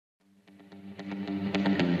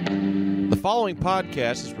The following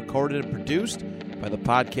podcast is recorded and produced by the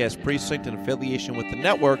Podcast Precinct in affiliation with the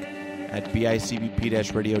network at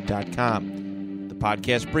bicbp-radio.com. The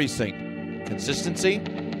Podcast Precinct. Consistency,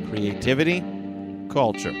 creativity,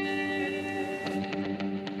 culture.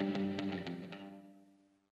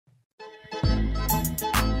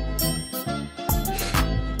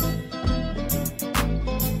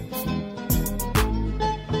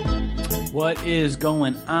 What is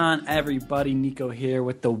going on, everybody? Nico here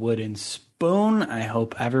with the Wooden Spoon. I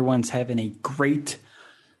hope everyone's having a great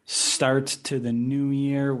start to the new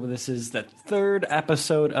year. This is the third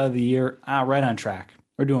episode of the year. Right on track.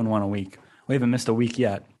 We're doing one a week. We haven't missed a week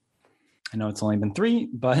yet. I know it's only been 3,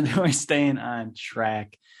 but we're staying on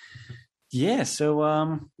track. Yeah,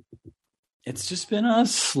 so it's just been a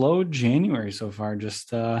slow January so far.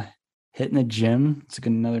 Just hitting the gym. It's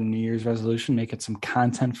another New Year's resolution, making some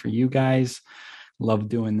content for you guys. Love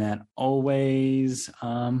doing that always.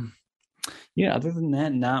 Yeah, other than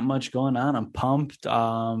that, not much going on. I'm pumped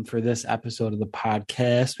for this episode of the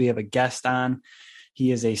podcast. We have a guest on.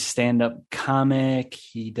 He is a stand-up comic.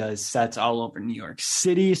 He does sets all over New York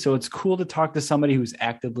City. So it's cool to talk to somebody who's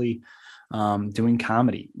actively doing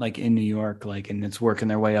comedy, like in New York, and it's working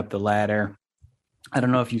their way up the ladder. I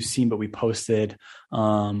don't know if you've seen, but we posted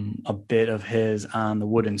a bit of his on the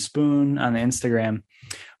Wooden Spoon on the Instagram,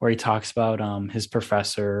 where he talks about his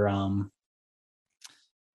professor.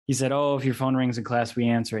 He said, "Oh, if your phone rings in class, we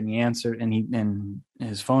answer it." And he answered, and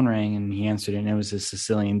his phone rang, and he answered it, and it was his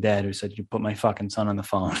Sicilian dad who said, "You put my fucking son on the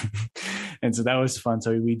phone." And so that was fun.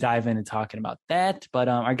 So we dive into talking about that. But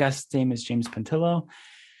our guest's name is James Pontillo,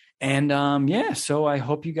 and yeah. So I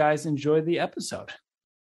hope you guys enjoy the episode.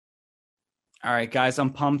 All right, guys,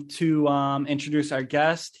 I'm pumped to introduce our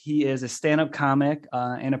guest. He is a stand-up comic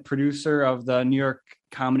and a producer of the New York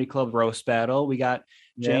Comedy Club Roast Battle. We got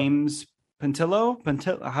James Pontillo.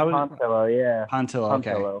 Pontillo, yeah. Pontillo,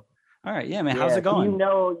 okay. Pontillo. All right, yeah, man. How's it going?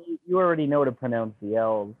 You already know to pronounce the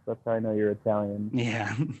L's. That's how I know you're Italian.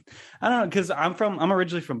 Yeah, I don't know, because I'm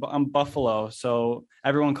originally from Buffalo, so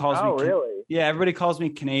everyone calls me. Oh, really? Yeah, everybody calls me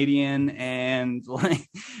Canadian, and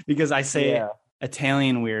because I say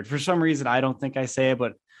Italian weird. For some reason, I don't think I say it,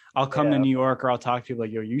 but I'll come to New York or I'll talk to people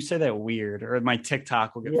like, yo, you say that weird. Or my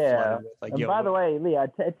TikTok will get flooded with like, and by the way, Lee,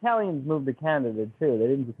 Italians moved to Canada too. They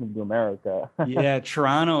didn't just move to America. Yeah,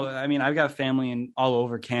 Toronto. I mean, I've got family all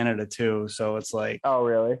over Canada too. So it's like, oh,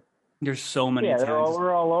 really? There's so many. Yeah,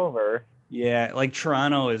 we're all over. Yeah, like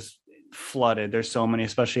Toronto is flooded. There's so many,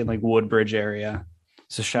 especially in like Woodbridge area.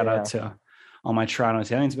 So shout out to all my Toronto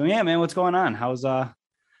Italians. But yeah, man, what's going on? How's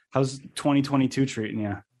 2022 treating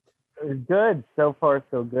you? Good. So far,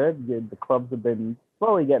 so good. The clubs have been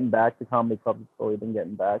slowly getting back. The comedy clubs have slowly been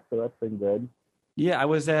getting back. So that's been good. Yeah, I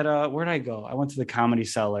was at, where'd I go? I went to the Comedy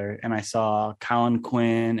Cellar and I saw Colin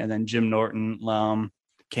Quinn and then Jim Norton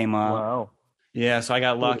came up. Wow. Yeah, so I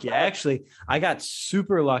got lucky. Actually, I got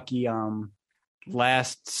super lucky.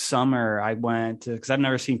 Last summer I went to, because I've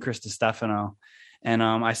never seen Chris DiStefano. And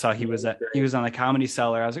I saw he was on the Comedy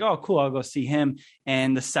Cellar. I was like, oh, cool, I'll go see him.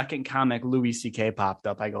 And the second comic, Louis C.K., popped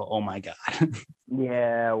up. I go, oh my God.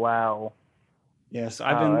 Yeah, wow. Yeah, so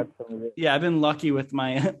I've been lucky with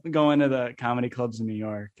my going to the comedy clubs in New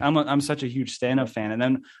York. I'm such a huge stand-up fan. And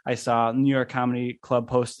then I saw New York Comedy Club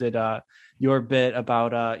posted your bit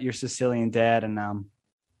about your Sicilian dad, and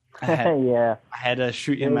I had to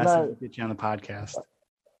shoot you a message to get you on the podcast.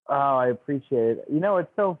 Oh, I appreciate it. You know,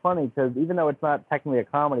 it's so funny because even though it's not technically a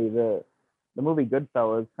comedy, the movie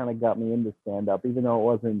Goodfellas kind of got me into stand-up, even though it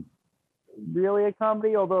wasn't really a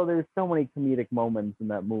comedy, although there's so many comedic moments in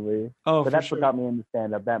that movie. Oh, but that's what got me into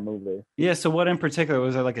stand-up, that movie. Yeah, so what in particular?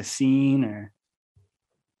 Was there like a scene or?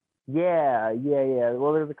 Yeah.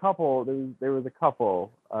 Well, there was a couple of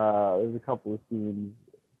scenes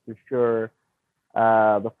for sure.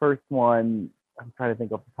 The first one, I'm trying to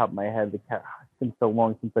think off the top of my head. It's been so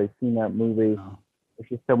long since I've seen that movie. Oh. There's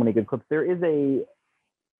just so many good clips. There's a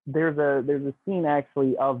scene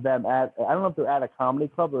actually of them at, I don't know if they're at a comedy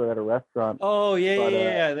club or at a restaurant. Oh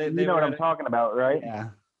yeah. They know what I'm talking about, right? Yeah.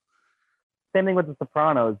 Same thing with The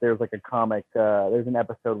Sopranos. There's like a comic. There's an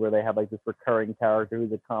episode where they have like this recurring character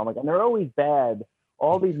who's a comic, and they're always bad.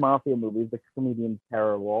 All these mafia movies, the comedian's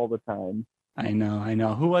terrible all the time. I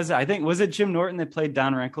know. Who was it? I think, was it Jim Norton that played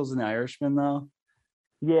Don Rickles in The Irishman, though?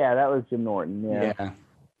 Yeah, that was Jim Norton, yeah.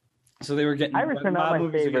 So they were getting... Irishman, not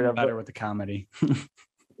my favorite. Better with the comedy.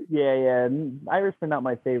 Yeah. Irishman, not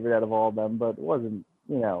my favorite out of all of them, but it wasn't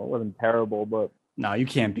terrible, but... No, you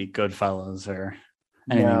can't beat Goodfellas or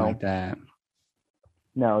anything like that.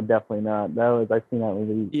 No, definitely not. I've seen that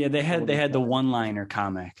movie. Yeah, they had the one-liner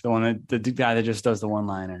comic, the guy that just does the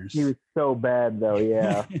one-liners. He was so bad, though.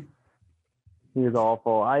 Yeah. He was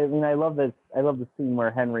awful. I mean, I love this. I love the scene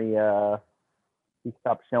where Henry he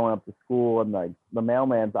stopped showing up to school, and like the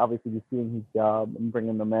mailman's obviously just doing his job and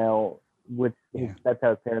bringing the mail, which that's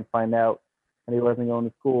how his parents find out, and he wasn't going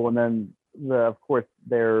to school. And then of course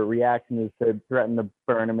their reaction is to threaten to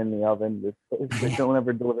burn him in the oven. Just don't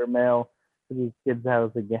ever deliver mail to these kids'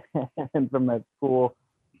 house again from that school.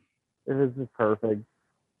 It was just perfect.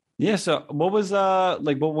 Yeah. So what was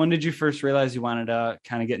when did you first realize you wanted to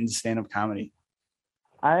kind of get into stand-up comedy?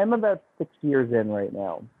 I'm about 6 years in right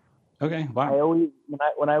now. Okay. Wow. I always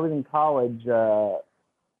when I was in college,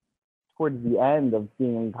 towards the end of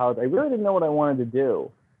being in college, I really didn't know what I wanted to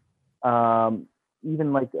do.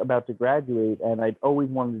 Even like about to graduate, and I'd always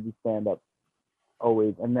wanted to do stand up,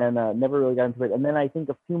 always, and then never really got into it. And then I think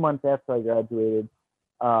a few months after I graduated,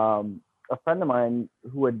 a friend of mine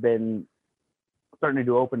who had been starting to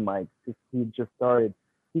do open mics, he just started.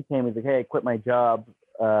 He came. He's like, "Hey, I quit my job."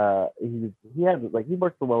 He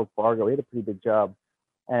worked for Wells Fargo. He had a pretty big job,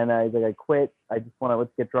 and I was like, "I quit. I just want to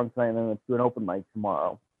let's get drunk tonight, and then let's do an open mic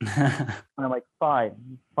tomorrow." And I'm like,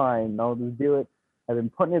 "Fine, I'll just do it." I've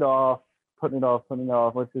been putting it off.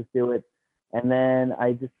 Let's just do it. And then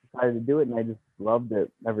I just decided to do it, and I just loved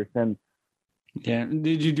it ever since. Yeah.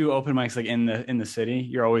 Did you do open mics like in the city?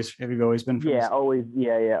 Have you always been from Yeah, always.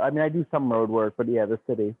 Yeah. I mean, I do some road work, but yeah, the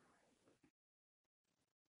city.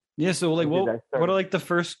 Yeah. So like, what are like the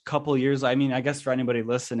first couple of years? I mean, I guess for anybody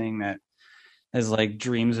listening that has like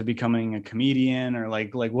dreams of becoming a comedian, or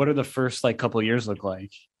like what are the first like couple of years look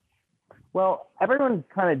like? Well, everyone's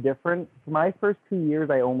kind of different. For my first 2 years,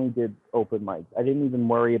 I only did open mics. I didn't even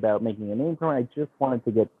worry about making a name for it. I just wanted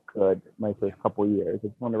to get good my first couple of years. I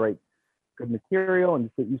just wanted to write good material and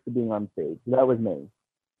just get used to being on stage. So that was me.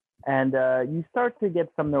 And you start to get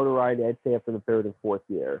some notoriety, I'd say, after the third or fourth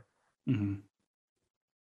year. Mm-hmm.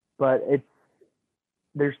 But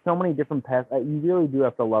there's so many different paths. You really do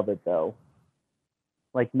have to love it, though.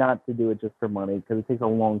 Like, not to do it just for money, because it takes a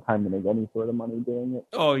long time to make any sort of money doing it.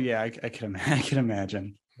 Oh yeah, I can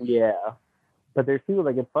imagine. Yeah, but there's people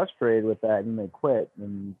that get frustrated with that and they quit,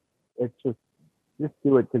 and it's just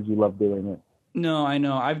do it because you love doing it. No, I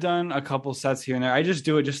know. I've done a couple sets here and there. I just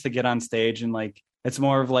do it just to get on stage, and like it's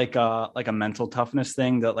more of like a mental toughness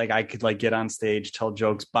thing that like I could like get on stage, tell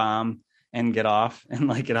jokes, bomb, and get off, and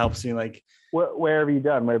like it helps me like. Where have you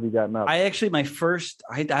done? Where have you gotten up? I actually, my first,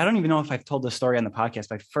 I don't even know if I've told this story on the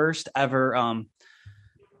podcast. My first ever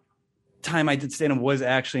time I did stand up was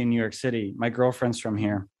actually in New York City. My girlfriend's from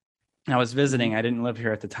here. I was visiting. I didn't live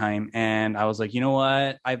here at the time. And I was like, you know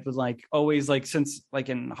what? I was like always like since like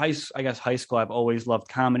in high school, I've always loved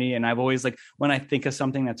comedy. And I've always like when I think of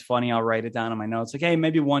something that's funny, I'll write it down on my notes. Like, hey,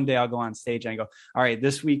 maybe one day I'll go on stage, and I go, all right,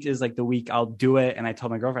 this week is like the week I'll do it. And I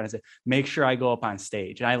told my girlfriend, I said, make sure I go up on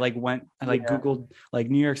stage. And I Googled like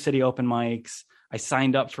New York City open mics. I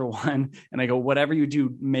signed up for one, and I go, whatever you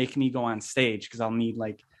do, make me go on stage, because I'll need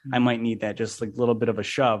like I might need that just like a little bit of a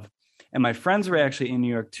shove. And my friends were actually in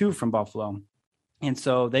New York too, from Buffalo. And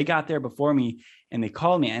so they got there before me, and they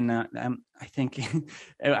called me. And I think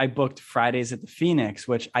I booked Fridays at the Phoenix,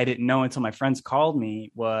 which I didn't know until my friends called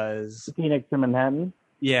me was the Phoenix in Manhattan.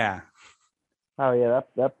 Yeah. Oh yeah,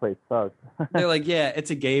 that place sucks. They're like, yeah,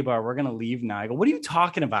 it's a gay bar. We're gonna leave now. I go, what are you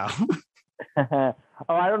talking about?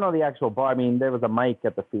 Oh, I don't know the actual bar. I mean, there was a mic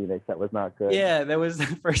at the Phoenix that was not good. Yeah, that was the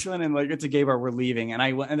first one, and like, it's a gay bar. We're leaving, and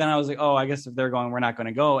then I was like, oh, I guess if they're going, we're not going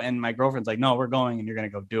to go. And my girlfriend's like, no, we're going, and you're going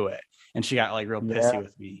to go do it. And she got like real pissy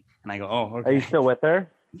with me, and I go, oh, okay. Are you still with her?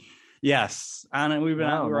 Yes, we were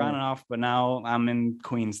on and off, but now I'm in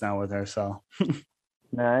Queens now with her. So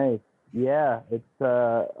nice. Yeah, it's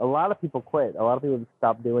a lot of people quit. A lot of people just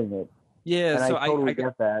stop doing it. Yeah, and so I totally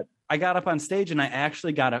get that. I got up on stage, and I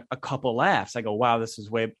actually got a couple laughs. I go, wow, this is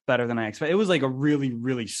way better than I expected. It was like a really,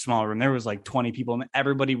 really small room. There was like 20 people, and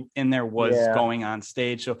everybody in there was going on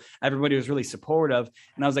stage. So everybody was really supportive.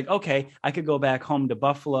 And I was like, okay, I could go back home to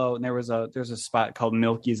Buffalo. And there's a spot called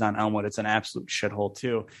Milky's on Elmwood. It's an absolute shithole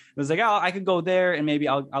too. It was like, oh, I could go there, and maybe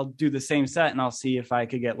I'll do the same set, and I'll see if I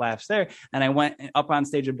could get laughs there. And I went up on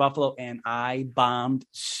stage in Buffalo, and I bombed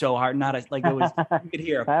so hard. It was, you could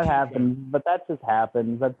hear that happens, but that just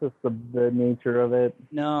happens. That's just the nature of it.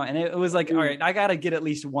 No, and it was like, all right, I got to get at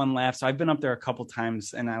least one laugh. So I've been up there a couple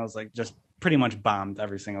times, and I was like just pretty much bombed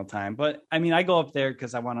every single time. But I mean, I go up there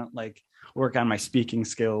because I want to like work on my speaking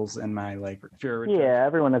skills and my like fear. Yeah,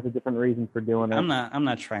 everyone has a different reason for doing it. I'm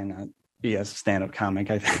not trying to be a stand-up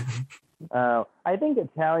comic. I think. I think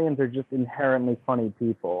Italians are just inherently funny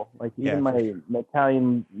people. Like even my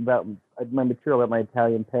Italian about my material about my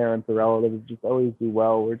Italian parents or relatives just always do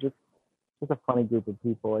well. We're just a funny group of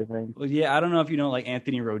people, I think. Well, yeah, I don't know if you know like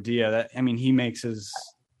Anthony Rodia. He makes his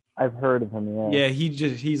I've heard of him. Yeah,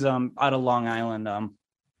 he's out of Long Island.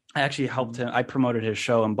 I actually helped him. I promoted his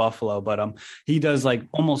show in Buffalo, but he does like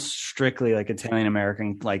almost strictly like Italian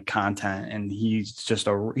American like content, and he's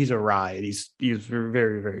a ride. He's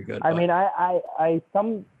very, very good. I mean,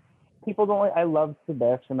 some people don't like. I love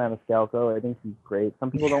Sebastian Maniscalco. I think he's great.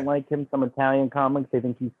 Some people don't like him. Some Italian comics, they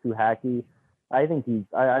think he's too hacky. I think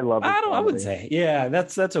I love his comedy. I would say, yeah,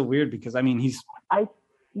 that's a weird because I mean I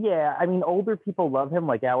mean, older people love him,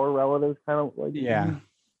 like our relatives, kind of like. Yeah.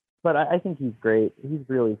 But I think he's great. He's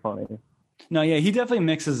really funny. No, yeah, he definitely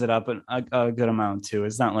mixes it up a good amount too.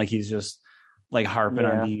 It's not like he's just like harping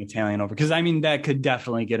on being Italian over, because I mean that could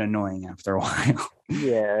definitely get annoying after a while.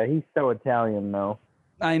 Yeah, he's so Italian though.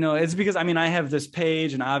 I know. It's because I mean I have this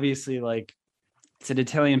page, and obviously like it's an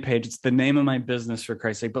Italian page. It's the name of my business, for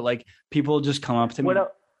Christ's sake. But like people just come up to me.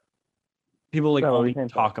 People like only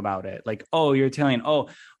talk about it. Like, oh, you're Italian. Oh,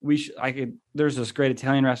 there's this great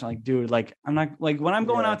Italian restaurant. Like, dude, like I'm not like when I'm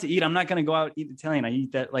going out to eat, I'm not going to go out and eat Italian. I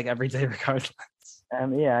eat that like every day regardless.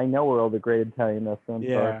 Yeah, I know where all the great Italian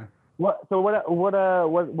restaurants are.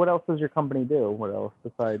 What else does your company do? What else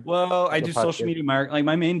besides? Well, I do social media marketing. Like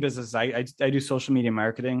my main business, I do social media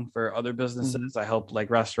marketing for other businesses. Mm-hmm. I help like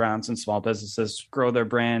restaurants and small businesses grow their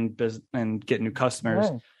brand and get new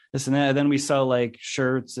customers. Nice. This and that. And then we sell like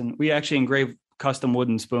shirts, and we actually engrave custom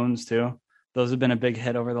wooden spoons too. Those have been a big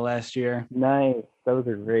hit over the last year. Nice. Those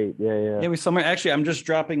are great. Yeah. Yeah, actually, I'm just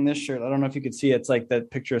dropping this shirt. I don't know if you could see it. It's like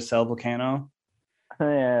that picture of Sal Volcano.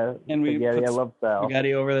 Yeah. And we I love Sal.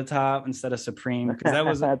 Spaghetti over the top instead of Supreme, because that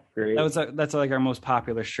was that's great. That's like our most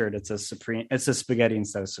popular shirt. It's a Supreme. It's a spaghetti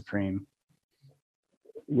instead of Supreme.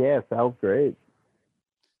 Yeah, Sal's great.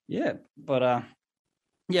 Yeah, but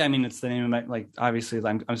yeah, I mean, it's the name of my, like, obviously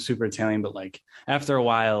I'm super Italian, but like after a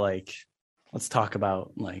while, like, let's talk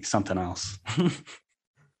about like something else.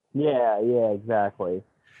 Yeah, exactly.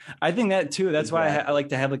 I think that too. That's why I like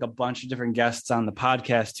to have like a bunch of different guests on the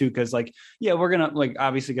podcast too. Cause like, yeah, we're going to like,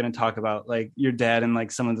 obviously going to talk about like your dad and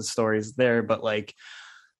like some of the stories there, but like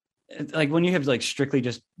when you have like strictly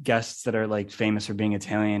just guests that are like famous for being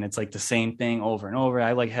Italian, it's like the same thing over and over.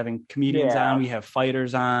 I like having comedians on. We have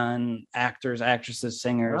fighters on, actors, actresses,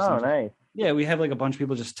 singers. Oh, nice. Yeah, we have like a bunch of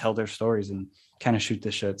people just tell their stories and kind of shoot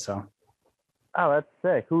the shit. So. Oh, that's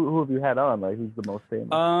sick. Who have you had on? Like, who's the most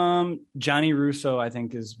famous? Johnny Russo, I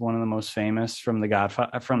think, is one of the most famous from The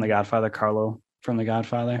Godfather. Carlo from The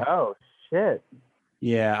Godfather. Oh shit.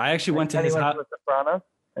 Yeah, I actually went to his house.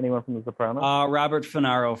 Anyone from The Sopranos? Robert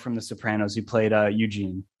Finaro from The Sopranos. He played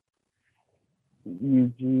Eugene.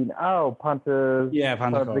 Oh, Pontillo. Yeah,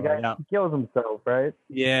 Pontillo. The guy he kills himself, right?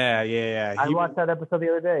 Yeah. I watched that episode the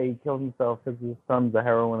other day. He kills himself because his son's a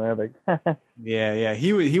heroin addict. Yeah.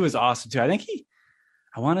 He was awesome too. I think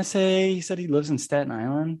I want to say he said he lives in Staten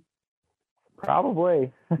Island.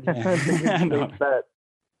 Probably. Yeah.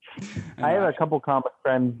 I have a couple comic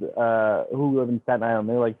friends who live in Staten Island.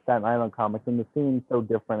 They're like Staten Island comics, and the scene's so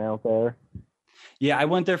different out there. Yeah, I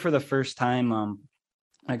went there for the first time.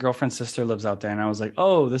 My girlfriend's sister lives out there, and I was like,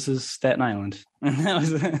 "Oh, this is Staten Island." And that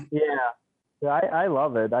was it. Yeah, I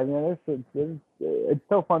love it. I mean, it's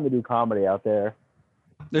so fun to do comedy out there.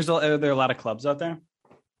 Are there a lot of clubs out there?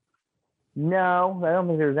 No, I don't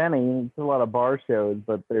think there's any. It's a lot of bar shows,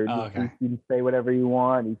 but you can say whatever you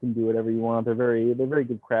want. You can do whatever you want. They're very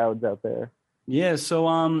good crowds out there. Yeah. So,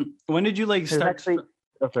 when did you like start? Actually,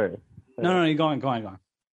 sorry. No, you're going. Go on.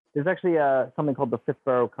 There's actually something called the Fifth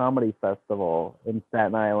Borough Comedy Festival in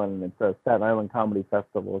Staten Island, and it's a Staten Island Comedy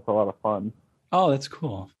Festival. It's a lot of fun. Oh, that's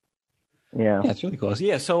cool. Yeah, it's really cool.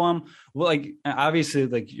 Yeah. So, well, like obviously,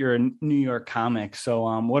 like you're a New York comic.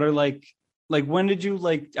 So, what are like when did you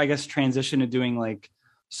like, I guess, transition to doing like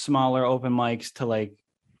smaller open mics to like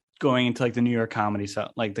going into like the New York comedy set,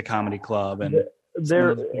 like the comedy club and it is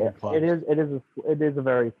a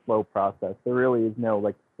very slow process. There really is no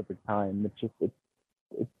like specific time. It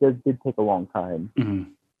did take a long time. Mm-hmm.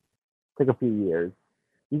 Took a few years.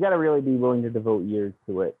 You got to really be willing to devote years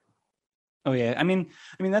to it. Oh yeah, I mean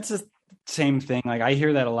that's the same thing. Like I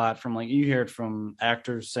hear that a lot from like you hear it from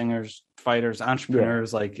actors, singers, fighters,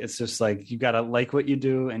 entrepreneurs. Yeah. Like it's just like you got to like what you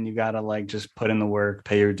do, and you got to like just put in the work,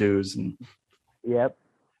 pay your dues, and yep.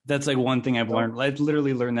 That's like one thing I've learned. I've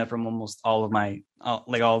literally learned that from almost all of my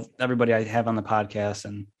everybody I have on the podcast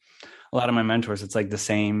and a lot of my mentors. It's like the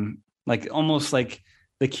same, like almost like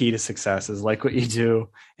the key to success is like what you do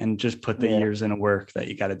and just put the years into work that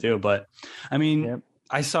you got to do. But I mean,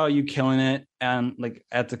 I saw you killing it and like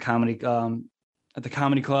at the comedy club,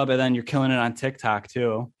 and then you're killing it on TikTok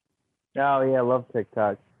too. Oh yeah, I love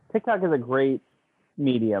TikTok. TikTok is a great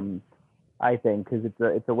medium, I think, because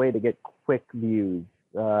it's a way to get quick views.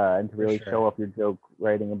 and to really sure. show off your joke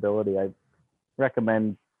writing ability, I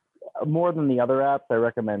recommend more than the other apps. I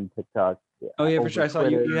recommend TikTok. Oh yeah, for sure. I saw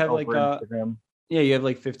you have like Instagram. you have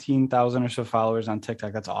like 15,000 or so followers on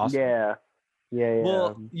TikTok. That's awesome. Yeah. Well,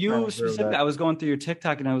 I'm you trying to grow specifically, that. I was going through your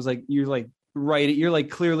TikTok and I was like, you're like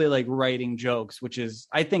clearly like writing jokes, which is,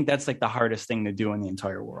 I think that's like the hardest thing to do in the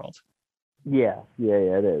entire world. Yeah,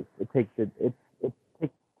 it is. It takes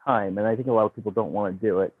time, and I think a lot of people don't want to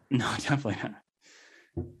do it. No, definitely not.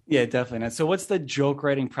 Yeah, definitely not. So what's the joke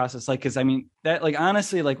writing process like? Because I mean, that like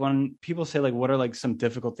honestly, like when people say like what are like some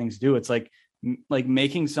difficult things to do, it's like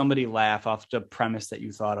making somebody laugh off the premise that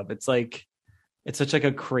you thought of. It's like it's such like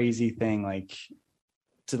a crazy thing, like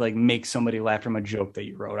to like make somebody laugh from a joke that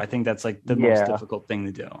you wrote. I think that's like the most difficult thing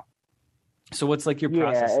to do. So what's like your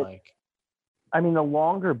process like? I mean, the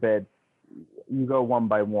longer bits, you go one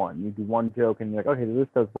by one. You do one joke and you're like, okay, this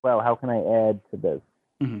does well. How can I add to this?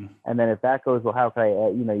 Mm-hmm. And then if that goes well, how can I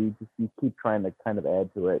add? You know, you keep trying to kind of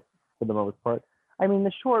add to it for the most part. I mean,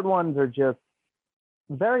 the short ones are just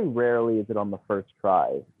very rarely is it on the first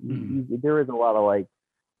try. Mm-hmm. There is a lot of like,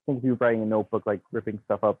 I think if you're writing a notebook, like ripping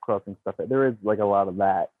stuff up, crossing stuff out, there is like a lot of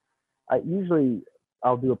that. Usually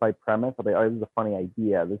I'll do it by premise. I'll be, oh, this is a funny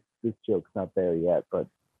idea. This joke's not there yet, but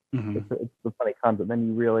mm-hmm. it's a funny concept.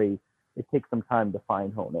 Then it takes some time to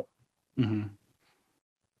fine hone it. Mm-hmm.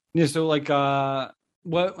 Yeah. So like,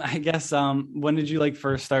 what I guess, when did you like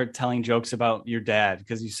first start telling jokes about your dad?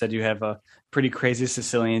 Because you said you have a pretty crazy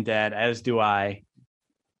Sicilian dad, as do I.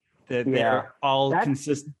 They're all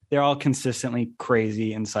consistently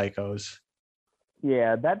crazy and psychos.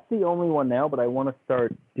 Yeah, that's the only one now, but I want to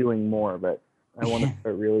start doing more of it. I want to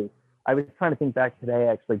start really. I was trying to think back today,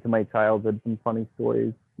 actually, to my childhood, some funny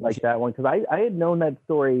stories like that one, because I had known that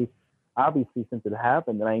story obviously since it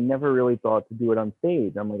happened, and I never really thought to do it on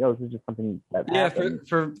stage. I'm like, oh, this is just something that happened.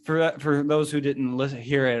 For those who didn't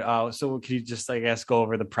hear it, so could you just, I guess, go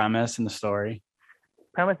over the premise and the story?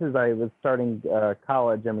 Premise is I was starting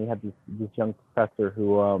college, and we had this young professor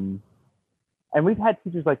who, and we've had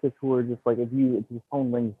teachers like this who were just like, if your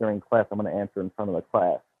phone rings during class, I'm going to answer in front of the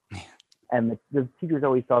class. And the teachers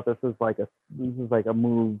always thought this was like a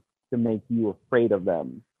move to make you afraid of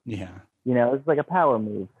them. Yeah. You know, it's like a power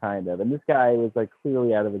move, kind of. And this guy was like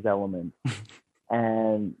clearly out of his element.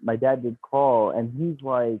 And my dad did call, and he's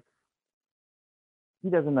like, he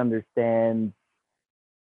doesn't understand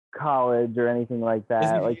college or anything like that.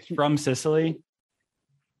 Isn't like he from Sicily?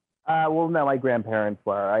 Well, no, my grandparents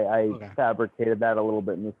were. I Okay. fabricated that a little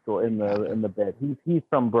bit in the story, in the bit. He's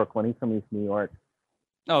from Brooklyn. He's from East New York.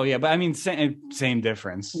 Oh yeah, but I mean, same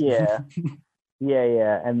difference. Yeah.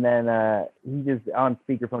 Yeah. And then he just on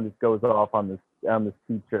speakerphone just goes off on this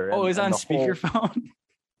teacher. Oh, he's on speakerphone?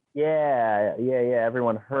 Yeah.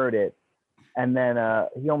 Everyone heard it. And then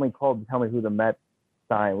he only called to tell me who the Mets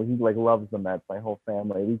signed. Well, he like loves the Mets, my whole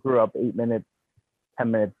family. We grew up 10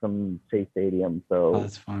 minutes from Shea Stadium. So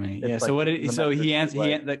that's funny. Yeah. Like, so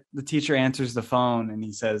the teacher answers the phone and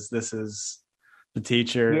he says, "This is the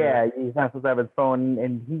teacher." Yeah, he's not supposed to have his phone,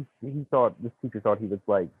 and this teacher thought he was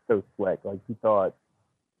like so slick. Like he thought,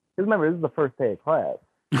 because remember, this is the first day of class.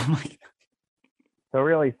 Oh my God. So it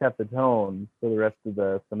really set the tone for the rest of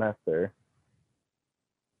the semester.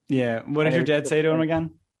 Yeah. What did your dad say to him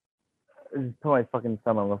again? Just put my fucking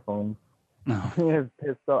son on the phone. No. He was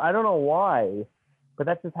pissed off. I don't know why, but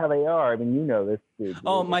that's just how they are. I mean, you know this dude.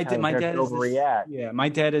 Oh, my dad overreact. Yeah, my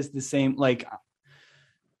dad is the same. Like,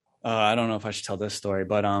 I don't know if I should tell this story,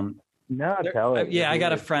 but no, tell it. Yeah, I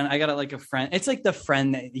got a friend. It's like the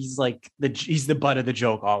friend that he's like he's the butt of the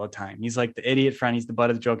joke all the time. He's like the idiot friend. He's the butt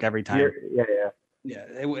of the joke every time. Yeah.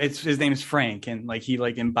 It's his name is Frank, and like he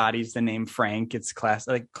like embodies the name Frank. It's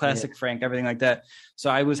classic Frank, everything like that.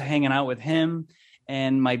 So I was hanging out with him,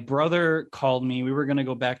 and my brother called me. We were gonna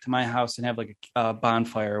go back to my house and have like a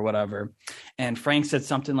bonfire or whatever. And Frank said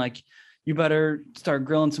something like, "You better start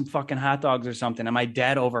grilling some fucking hot dogs or something." And my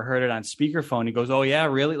dad overheard it on speakerphone. He goes, "Oh yeah,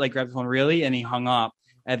 really?" Like grabbed the phone, "Really?" And he hung up.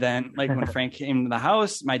 And then like when Frank came to the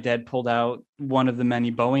house, my dad pulled out one of the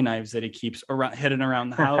many Bowie knives that he keeps hidden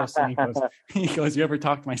around the house. And he goes, "You ever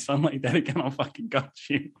talk to my son like that again, I'll fucking gut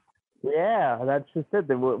you." Yeah, that's just it.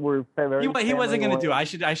 We're very he wasn't going to do it. I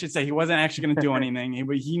should say he wasn't actually going to do anything.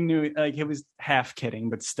 He knew, like, he was half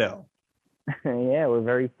kidding, but still. Yeah, we're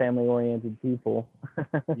very family-oriented people.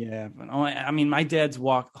 Yeah, but I mean, my dad's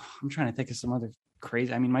walk. I'm trying to think of some other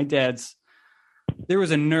crazy. I mean, my dad's There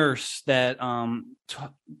was a nurse that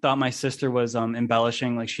thought my sister was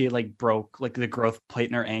embellishing, like she like broke like the growth plate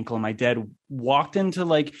in her ankle, and my dad walked into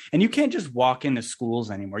like, and you can't just walk into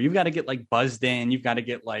schools anymore. You've got to get like buzzed in. You've got to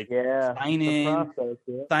get like sign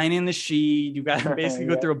in the sheet. You've got to basically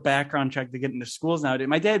go through a background check to get into schools nowadays.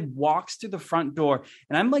 My dad walks to the front door,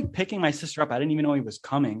 and I'm like picking my sister up. I didn't even know he was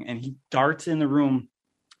coming, and he darts in the room,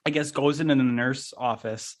 I guess, goes into the nurse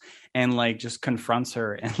office and like just confronts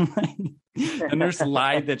her, and like the nurse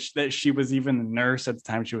lied that she was even the nurse at the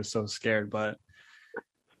time. She was so scared. But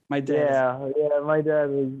my dad, my dad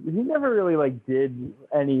he never really like did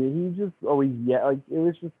any. He just always like it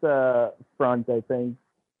was just a front, I think.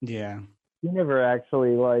 Yeah, he never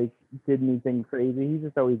actually like did anything crazy. He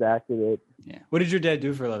just always acted it. Yeah. What did your dad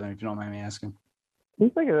do for a living, if you don't mind me asking?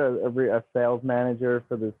 He's like a sales manager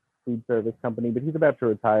for this food service company, but he's about to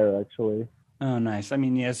retire actually. Oh, nice. I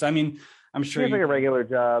mean, yes. I mean, I'm sure it's like a regular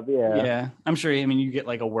job. Yeah. Yeah. I'm sure. I mean, you get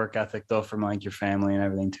like a work ethic though from like your family and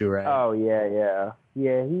everything too, right? Oh yeah.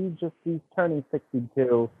 He's turning 62,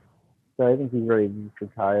 so I think he's ready to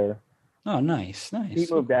retire. Oh, nice. He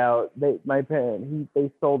moved out. They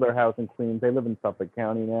sold their house in Queens. They live in Suffolk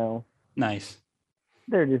County now. Nice.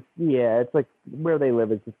 They're just it's like where they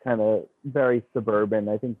live is just kind of very suburban.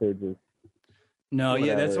 I think they're just. No,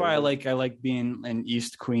 yeah, that's why I like being in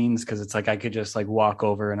East Queens, because it's like I could just like walk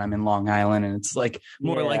over and I'm in Long Island, and it's like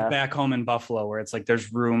more like back home in Buffalo where it's like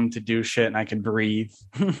there's room to do shit and I can breathe.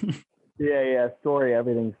 Yeah. Astoria,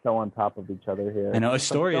 everything's so on top of each other here. I know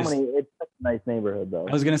Astoria it's such a nice neighborhood though.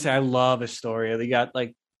 I was gonna say I love Astoria. They got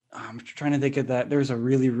like I'm trying to think of that. There's a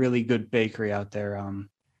really, really good bakery out there.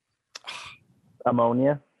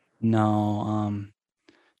 Ammonia? No,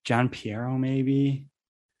 John Piero maybe.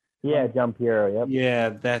 Yeah, John Piero. Yep.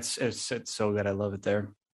 Yeah, it's so good. I love it there.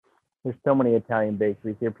 There's so many Italian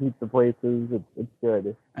bakeries here, pizza places. It's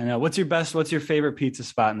good. I know. What's your favorite pizza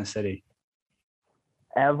spot in the city?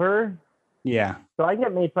 Ever? Yeah. So I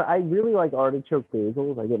get made fun. I really like artichoke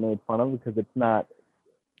bagels. I get made fun of because it's not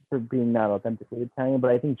for being not authentically Italian,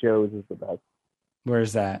 but I think Joe's is the best.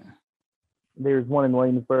 Where's that? There's one in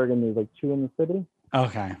Williamsburg, and there's like two in the city.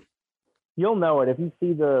 Okay. You'll know it if you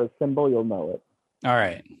see the symbol. You'll know it. All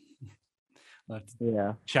right. Let's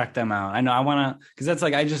check them out. I know I want to, because that's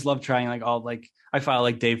like I just love trying like all like I follow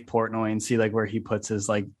like Dave Portnoy and see like where he puts his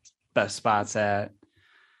like best spots at.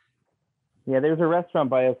 Yeah, there's a restaurant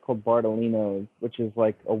by us called Bartolino's, which is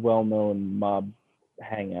like a well-known mob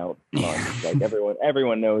hangout. Like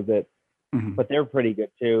everyone knows it, but they're pretty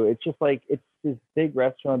good too. It's just like it's this big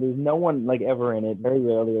restaurant. There's no one like ever in it. Very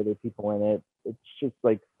rarely are there people in it. It's just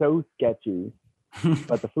like so sketchy,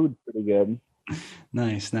 but the food's pretty good.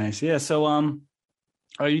 Nice. Yeah. So,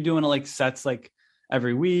 are you doing like sets like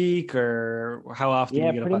every week, or how often?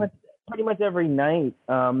 Yeah, do you get pretty much every night.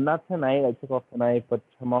 Not tonight. I took off tonight, but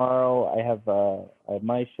tomorrow I have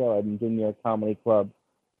my show. I'm doing New York Comedy Club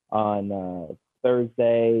on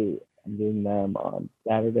Thursday. I'm doing them on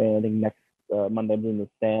Saturday. I think next Monday I'm doing the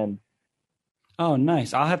Stand. Oh,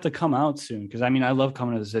 nice. I'll have to come out soon because I mean I love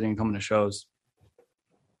coming to the city and coming to shows.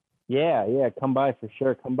 Yeah. Come by for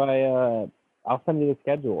sure. Come by. I'll send you the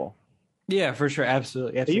schedule. Yeah, for sure.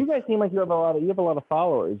 Absolutely. You guys seem like you have a lot of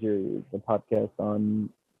followers. The podcast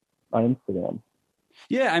on Instagram.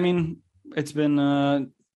 Yeah, I mean, it's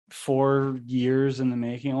been 4 years in the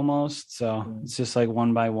making almost. So it's just like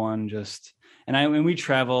one by one, and we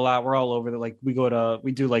travel a lot. We're all over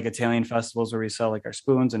we do like Italian festivals where we sell like our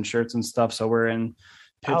spoons and shirts and stuff. So we're in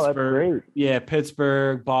Pittsburgh. Oh, that's great. Yeah,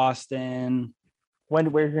 Pittsburgh, Boston.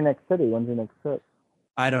 Where's your next city? When's your next trip?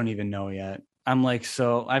 I don't even know yet. I'm like,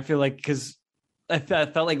 so I feel like, because I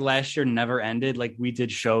felt like last year never ended. Like we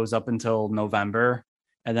did shows up until November,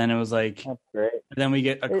 and then it was like, that's great. And then we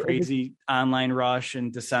get a crazy online rush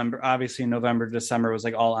in December. Obviously, in November, December was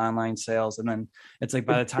like all online sales, and then it's like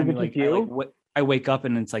by the time I wake up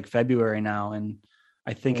and it's like February now, and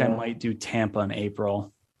I think I might do Tampa in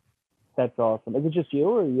April. That's awesome. Is it just you,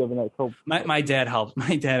 or you have a co? My dad helps.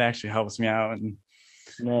 My dad actually helps me out, and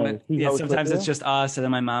sometimes it's just us, and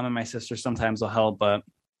then my mom and my sister sometimes will help, but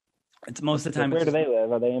it's most of the time. Where do they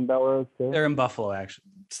live? Are they in Belrose too? They're in Buffalo, actually.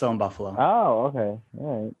 Still in Buffalo. Oh, okay.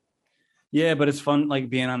 All right. Yeah, but it's fun like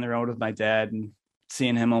being on the road with my dad and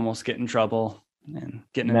seeing him almost get in trouble and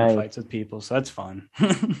getting into fights with people. So that's fun.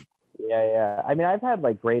 Yeah. I mean, I've had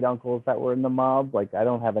like great uncles that were in the mob. Like, I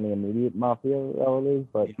don't have any immediate mafia relatives,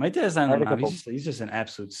 but my dad's not in the mob. He's just an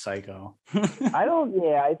absolute psycho.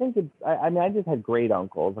 I think it's. I mean, I just had great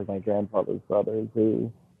uncles, like my grandfather's brothers,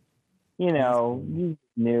 who, you knew,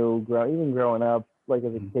 even growing up, like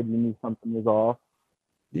as a kid, you knew something was off.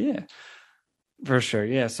 Yeah, for sure.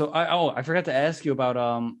 Yeah. So I forgot to ask you about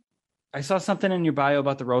I saw something in your bio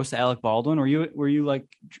about the roast of Alec Baldwin. Were you like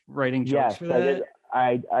writing jokes for that?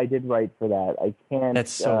 I did write for that. I can't.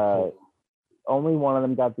 That's so cool. Only one of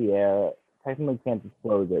them got the air. Technically can't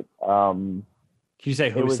disclose it. Can you say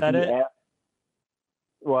who said it?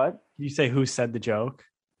 What? Can you say who said the joke?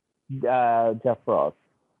 Jeff Frost.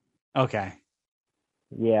 Okay.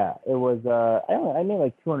 Yeah, it was. I made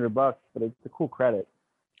like $200, but it's a cool credit.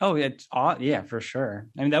 Oh, yeah, for sure.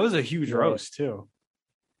 I mean, that was a huge roast too.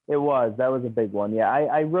 It was. That was a big one. Yeah,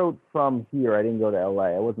 I wrote from here. I didn't go to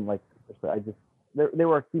LA. I wasn't like. There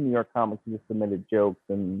were a few New York comics who just submitted jokes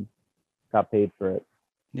and got paid for it.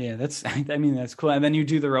 Yeah, that's cool. And then you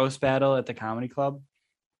do the roast battle at the comedy club?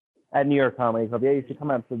 At New York Comedy Club. Yeah, you should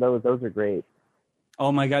come out to those. Those are great.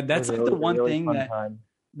 Oh my God. That's like the one really thing time.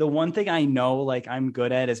 The one thing I know, like I'm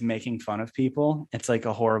good at is making fun of people. It's like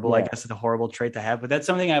a horrible, I guess it's a horrible trait to have, but that's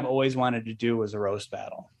something I've always wanted to do was a roast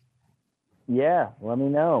battle. Yeah. Let me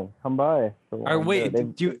know. Come by.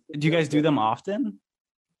 Do you guys do them often?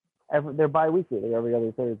 They're bi-weekly. They're every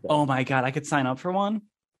other Thursday. Oh my God. I could sign up for one.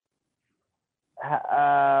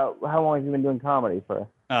 How long have you been doing comedy for?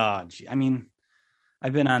 Oh, gee. I mean,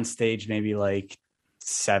 I've been on stage maybe like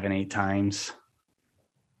 7-8 times.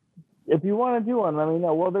 If you want to do one, let me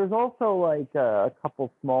know. Well, there's also like a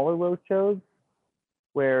couple smaller roast shows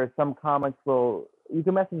where some comics will. You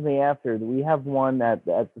can message me after. We have one at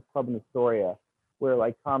the club in Astoria where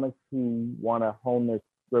like comics who want to hone their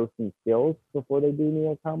roasting skills before they do New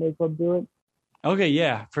York Comedy Club do it. Okay,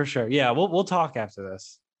 yeah, for sure. Yeah, we'll talk after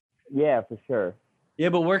this. Yeah, for sure. Yeah,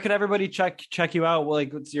 but where could everybody check you out?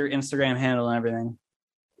 Like, what's your Instagram handle and everything?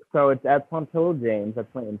 So it's at Pontillo James.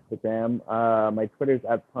 That's my Instagram. My Twitter's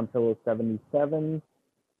at Pontillo77.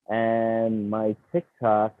 And my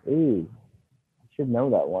TikTok, I should know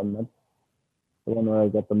that one. That's the one where I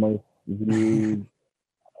get the most views.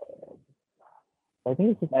 I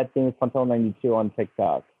think it's just at James Pontillo92 on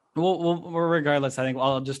TikTok. Well, regardless, I think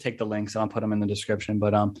I'll just take the links and I'll put them in the description.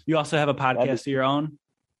 But you also have a podcast of your own?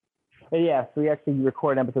 Yeah, so we actually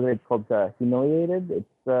record an episode. It's called Humiliated.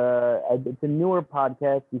 It's a newer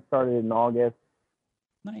podcast. We started in August.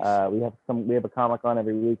 Nice. We have a comic on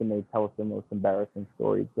every week, and they tell us their most embarrassing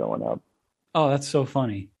stories growing up. Oh, that's so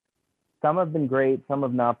funny. Some have been great. Some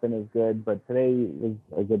have not been as good. But today was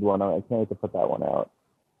a good one. I can't wait to put that one out.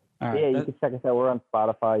 All right, yeah, you can check us out. We're on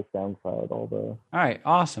Spotify, SoundCloud, all the. All right,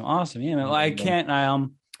 awesome. Yeah, man. Well, I can't.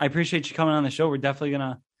 I appreciate you coming on the show. We're definitely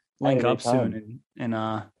gonna link up soon, and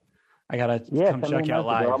I gotta come check you out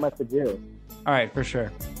live. I'll message you. All right, for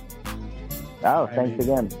sure. Oh, thanks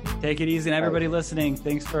again. Take it easy, and everybody listening.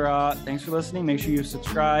 Thanks for listening. Make sure you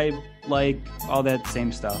subscribe, like, all that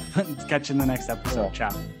same stuff. Catch you in the next episode. Yeah.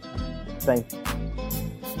 Ciao. Thanks.